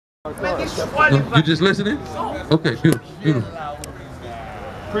You just listening? Okay, beautiful, beautiful.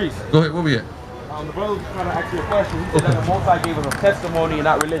 Priest. Go ahead, where we at? The brother was trying to ask you a question. He said that the Most High gave him a testimony and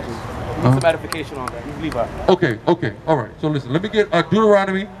not religion. He needs some edification on that. He's Levite. Okay, okay, all right. So listen, let me get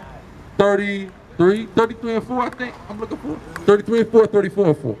Deuteronomy 33 and 4, I think I'm looking for. 33 and 4, 34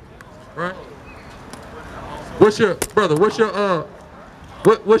 and 4. Right? What's your, brother, what's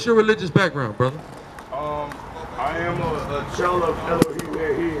your religious background, brother? I am a child of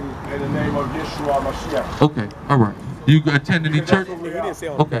Elohim in the name of Yeshua Mashiach. Okay, all right. You attend any church?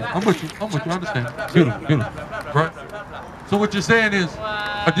 Okay, I'm with you, I understand. Beautiful, beautiful. Right? So what you're saying is,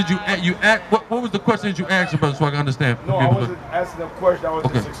 what was the question that you asked about so I can understand? No, I wasn't asking a question, I was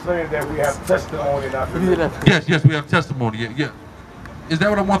just explaining that we have testimony, not religion. Yes, we have testimony, yeah. Is that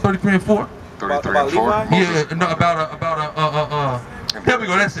what I want, 33 and 4? 33 and 4? Yeah, no, about here we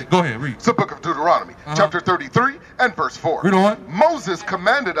go, that's it. Go ahead, read. It's the book of Deuteronomy, chapter 33 and verse 4. Read on. Moses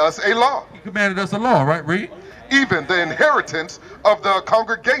commanded us a law. He commanded us a law, right? Read. Even the inheritance of the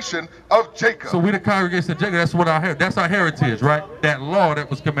congregation of Jacob. So we the congregation of Jacob, that's what that's our heritage, right? That law that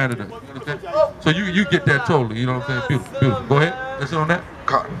was commanded us. You understand? So you get that totally, you know what I'm saying? Beautiful, beautiful. Go ahead. That's it on that?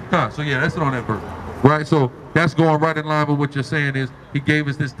 Khan. So yeah, that's it on that verse. Right, so that's going right in line with what you're saying is he gave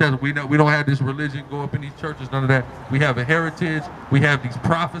us this test. We don't have this religion, go up in these churches, none of that. We have a heritage, we have these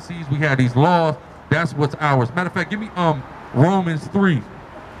prophecies, we have these laws. That's what's ours. Matter of fact, give me Romans 3.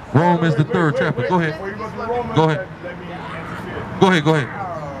 Romans the 3rd chapter. Go ahead. Go ahead. Go ahead, go ahead.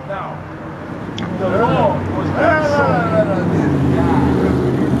 Now, the law was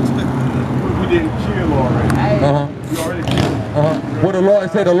we didn't kill already. We already killed. What the law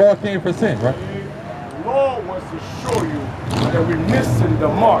said, the law came for sin, right? The law was to show you that we're missing the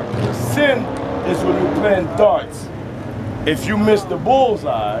mark. The sin is when you plant darts. If you miss the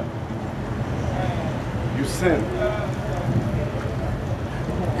bullseye, you sin.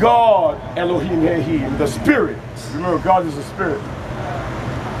 God, Elohim, Ehim, the Spirit. Remember, God is a Spirit.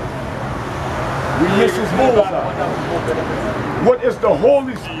 We miss his bullseye. What is the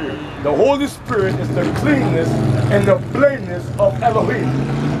Holy Spirit? The Holy Spirit is the cleanness and the blameless of Elohim.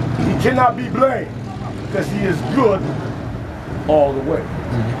 He cannot be blamed because he is good all the way.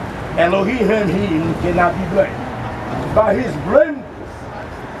 Elohim, Ehim, cannot be blamed. By his blamelessness,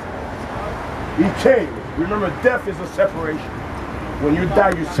 he came. Remember, death is a separation. When you die,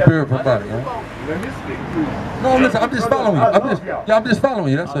 you separate. Spirit from body, right? Let me speak to you. No, listen, I'm just following you. I'm just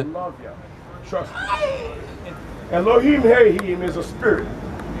following you, that's it. I love you. Trust me. Elohim Ehim is a spirit.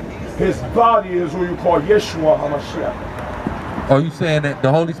 His body is what you call Yeshua HaMashiach. Are you saying that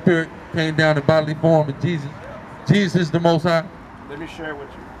the Holy Spirit came down in bodily form and Jesus is the Most High? Let me share with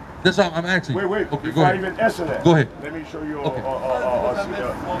you. That's all I'm asking you. Wait. Okay, Before I even answer that. Go ahead. Let me show you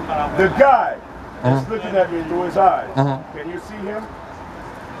the guy that's looking at me through his eyes. Can you see him?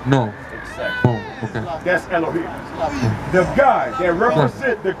 No. Exactly. Oh, okay. That's Elohim. The guy that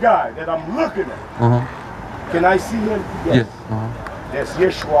represents the guy that I'm looking at. Can I see him? Yes. That's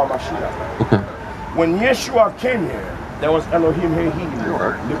Yeshua Mashiach. Okay. When Yeshua came here, there was Elohim Ehim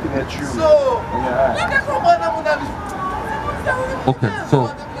looking at you. Okay. So,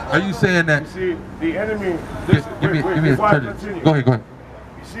 are you saying that? You see, the enemy. Give me a turn. Go ahead.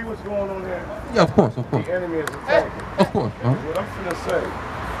 You see what's going on there? Yeah, of course. The enemy is attacking. Of course. What I'm finna say.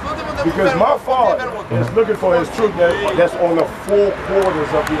 Because my father is looking for his truth that's on the 4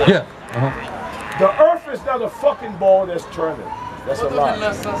 quarters of the earth. Yeah. The earth is not a fucking ball that's turning. That's a lie.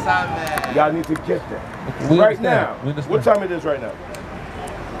 Y'all need to get that. Okay, right now. What time it is right now?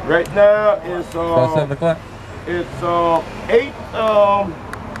 Right now it's about 7 o'clock. It's 8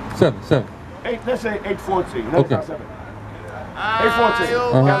 7. 8. Let's say 8:14. No, okay. it's not 7.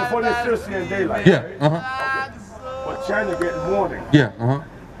 8:14. California is still seeing daylight. Yeah. Okay. But China getting morning. Yeah.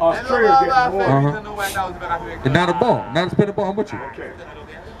 Australia getting morning. And not a ball. Not a spin a ball. I'm with you. Okay.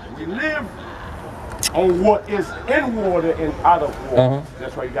 We live on what is in water and out of water.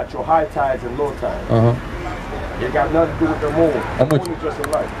 That's why you got your high tides and low tides. It got nothing to do with the moon. The moon is just a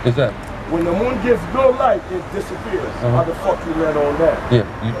light. Exactly. When the moon gives no light, it disappears. How the fuck you land on that? Yeah,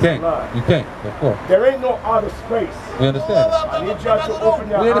 you can't. You can't, of course. There ain't no outer space. We understand. I need y'all to open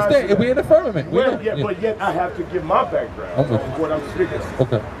your eyes. We understand. We're in the firmament. But yet I have to give my background of what I'm speaking of.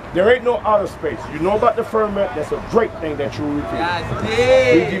 Okay. There ain't no outer space. You know about the firmament, that's a great thing that you repeat.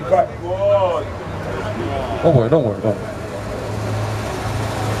 Don't worry.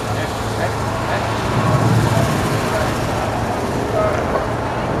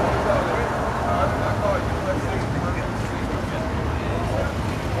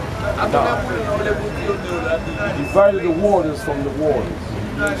 He divided the waters from the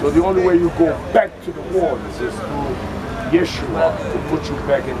waters. So the only way you go back to the waters is through Yeshua to put you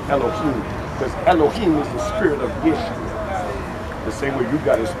back in Elohim. Because Elohim is the spirit of Yeshua. The same way you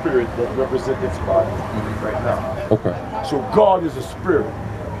got a spirit that represents its body right now. Okay. So God is a spirit.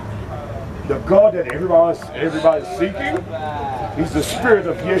 The God that everybody's seeking, he's the spirit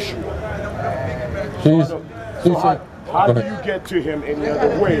of Yeshua. How do you get to him any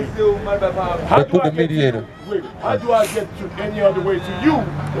other way? How do I get to, how do I get to any other way to you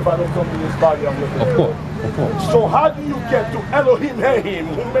if I don't come to this body I'm looking at? Of course. So how do you get to Elohim Hahim,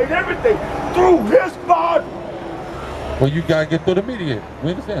 who made everything through his body? Well, you gotta get through the mediator.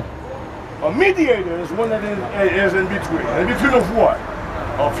 We understand. A mediator is one that is in between. In between of what?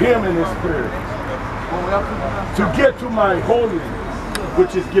 Of him and his spirit. To get to my holiness,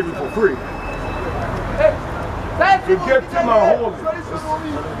 which is given for free. To get to my holiness,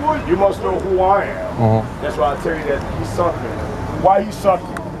 you must know who I am. That's why I tell you that he sunk me. Why he sunk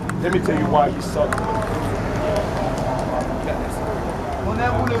me? Let me tell you why he sunk me.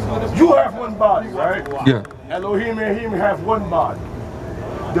 You have one body, right? Yeah. Elohim and him have one body.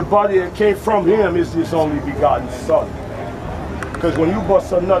 The body that came from him is his only begotten son. Because when you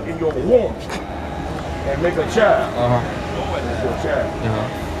bust a nut in your womb and make a child, it's your child.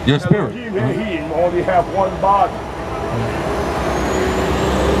 Your spirit. Elohim and him only have one body.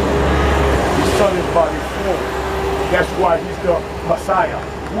 His son is body form. That's why he's the Messiah.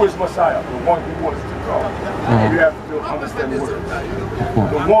 Who is Messiah? The one who was to come. You have to understand the word.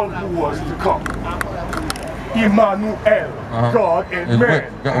 The one who was to come. Emmanuel, God and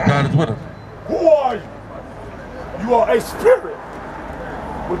man. God is with us. Who are you? You are a spirit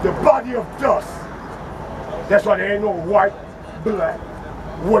with the body of dust. That's why there ain't no white, black,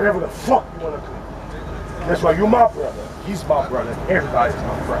 whatever the fuck you want to call it. That's why you're my brother. He's my brother. Everybody's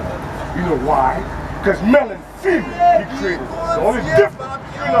my brother. You know why? Because male and female, he created us. The only difference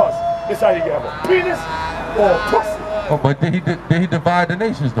between us is how you have a penis or a pussy. Oh, but did he divide the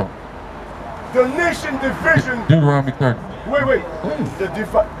nations though? The nation division. Deuteronomy 30. Wait. The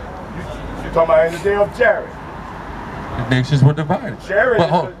you're talking about in the day of Jared. The nations were divided. Jared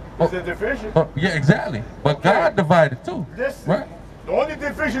is a division. Yeah, exactly. But God divided too. Listen, right? The only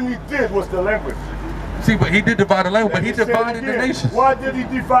division he did was the language. See, but he did divide the language, but he divided the nations. Why did he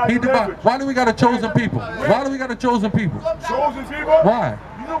divide the language? Why do we got a chosen people? Why do we got a chosen people? Chosen people? Why?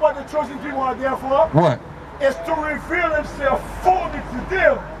 You know what the chosen people are there for? What? It's to reveal himself fully to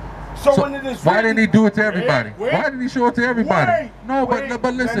them. So when it is why didn't he do it to everybody? Why didn't he show it to everybody?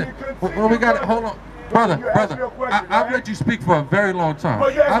 But listen, when we got it, hold on. Brother, I've let you speak for a very long time.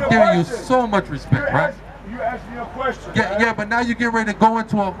 I've given you so much respect, right? You asked me a question. Yeah, but now you get ready to go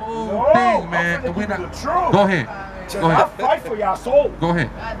into a whole thing, man. And we're not. Go ahead. I fight for your soul. Go ahead.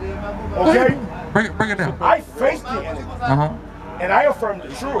 Okay? Bring it down. I face the enemy. And I affirm the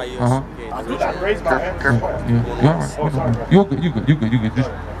truth. I do not raise my hand to swear. You're good. Just,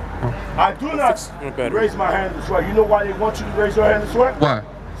 I do not raise my hand to swear. You know why they want you to raise your hand to swear? Why?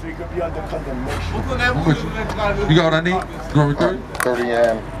 So you could be under condemnation. You got what I need? Glory 30? 30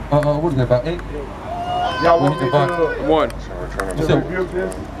 and... what is that, about 8? Y'all want me to... 1. To rebuke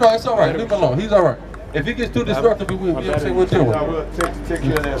this? No, it's all right. Leave him alone. He's all right. If he gets too disruptive, we'll deal with it. I will take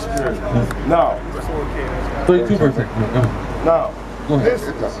care of that spirit. Now. 32 verse 8. Now. Go ahead.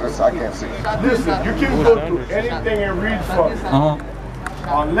 Listen, I can't see. Listen, you can go through anything and read from it.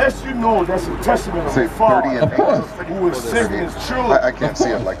 Unless you know that's a testament of the Father who is saving his children. I can't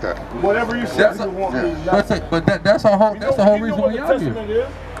see it like that. Whatever you say, you want me to. But that's the whole reason we are here.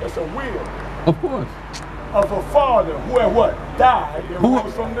 It's a will. Of course. Of a father who had what? Died and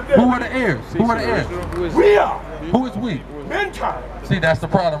rose from the dead. Who are the heirs? Who are the heirs? We are. Who is we? Mankind. See, that's the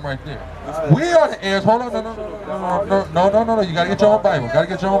problem right there. We are the heirs. Hold on, no. You gotta get your own Bible.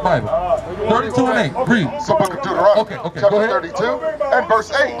 32 and 8. Read. So book of Deuteronomy, Okay, chapter 32 and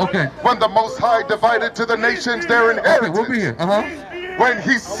verse 8. Okay. When the Most High divided to the nations their inheritance. We'll be here. When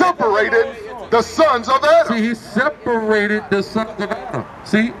he separated the sons of Adam. See, he separated the sons of Adam.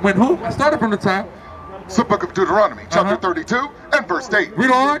 See, when who? I started from the top. So book of Deuteronomy, chapter 32 and verse 8.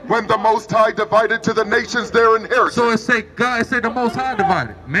 Read on. When the Most High divided to the nations their inheritance. So it say God, it say the Most High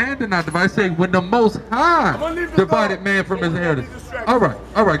divided. Man did not divide. It say when the Most High divided man from his inheritance. All right,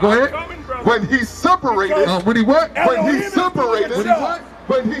 go ahead. When he separated. When he what? When he separated. When he what?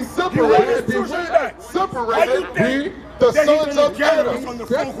 When he separated the sons of Adam.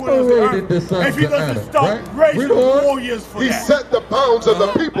 Separated the sons of Adam. Right? Read on. He set the bounds of the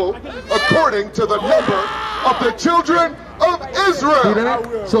people according to the number of the children of Israel. See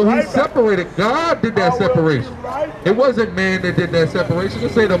that? So he separated. God did that separation. It wasn't man that did that separation.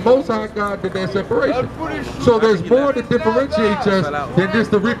 It say the Most High God did that separation. So there's more that differentiates us than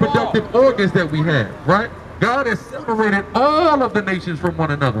just the reproductive organs that we have, right? God has separated all of the nations from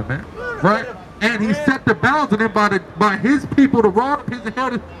one another, man. Right? And he set the bounds of them by his people, the rod of his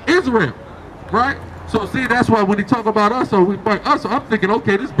inheritance, Israel. Right? So see, that's why when he talk about us, I'm thinking,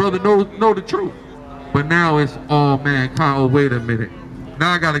 okay, this brother know the truth. But now it's all mankind. Oh, wait a minute.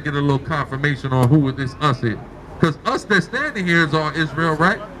 Now I got to get a little confirmation on who this us is. Because us that's standing here is all Israel,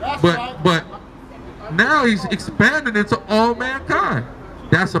 right? But now he's expanding into all mankind.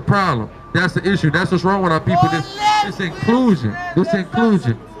 That's a problem. That's the issue. That's what's wrong with our people. This inclusion. This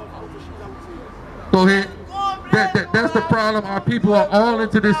inclusion. Go ahead. That's the problem. Our people are all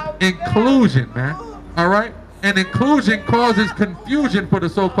into this inclusion, man. All right? And inclusion causes confusion for the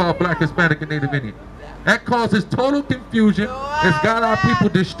so-called Black, Hispanic, and Native Indian. That causes total confusion. It's got our people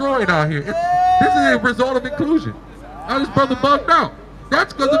destroyed out here. This is a result of inclusion. Now this brother bugged out.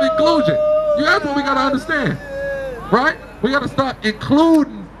 That's because of inclusion. That's what we got to understand. Right? We got to start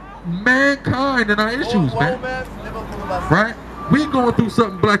including mankind in our issues, man. Right? We going through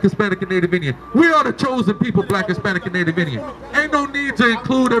something Black, Hispanic, and Native Indian. We are the chosen people, Black, Hispanic, and Native Indian. Ain't no need to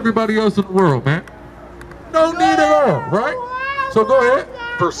include everybody else in the world, man. No need at all, right? So go ahead.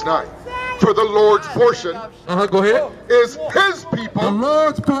 Verse 9. For the Lord's portion go ahead. is his people. The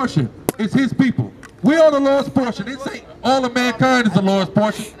Lord's portion is his people. We are the Lord's portion. It say all of mankind is the Lord's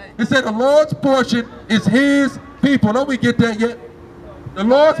portion. It said the Lord's portion is his people. Don't we get that yet? The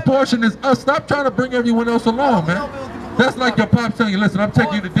Lord's portion is us. Stop trying to bring everyone else along, man. That's like your pops telling you, listen, I'm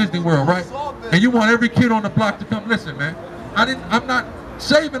taking you to Disney World, right? And you want every kid on the block to come. Listen, man. I'm not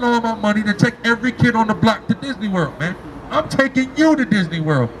saving all my money to take every kid on the block to Disney World, man. I'm taking you to Disney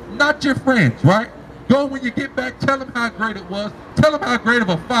World, not your friends, right? Go when you get back, tell them how great it was. Tell them how great of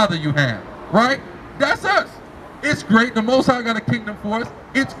a father you have, right? That's us. It's great. The Most High got a kingdom for us.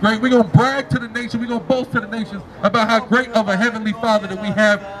 It's great. We're going to brag to the nation. We're going to boast to the nations about how great of a heavenly father that we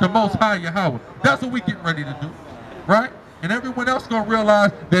have, the Most High Yahweh. That's what we're getting ready to do, right? And everyone else going to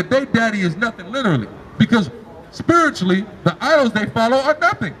realize that their daddy is nothing, literally. Because spiritually, the idols they follow are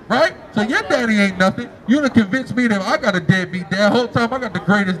nothing, right? So your daddy ain't nothing. You done convinced me that I got a deadbeat dad. The whole time I got the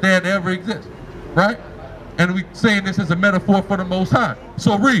greatest dad that ever exists, right? And we saying this as a metaphor for the Most High.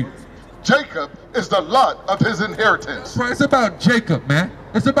 So read. Jacob is the lot of his inheritance. Right, it's about Jacob, man.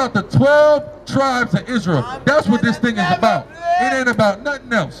 It's about the 12 tribes of Israel. That's what this thing is about. It ain't about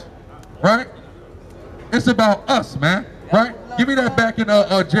nothing else, right? It's about us, man, right? Give me that back in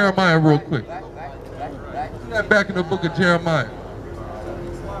Jeremiah real quick. Give me that back in the book of Jeremiah.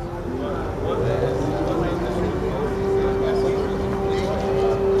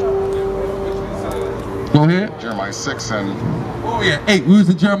 Go ahead. Jeremiah 6 and... Oh yeah, 8. We was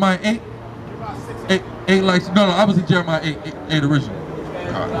in Jeremiah 8? 8 like... No, I was in Jeremiah 8 originally.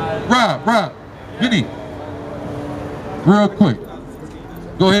 Rob, Vinny. Real quick.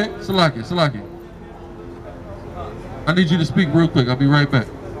 Go ahead. Salaki. I need you to speak real quick. I'll be right back.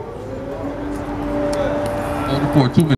 Hold it for 2 minutes.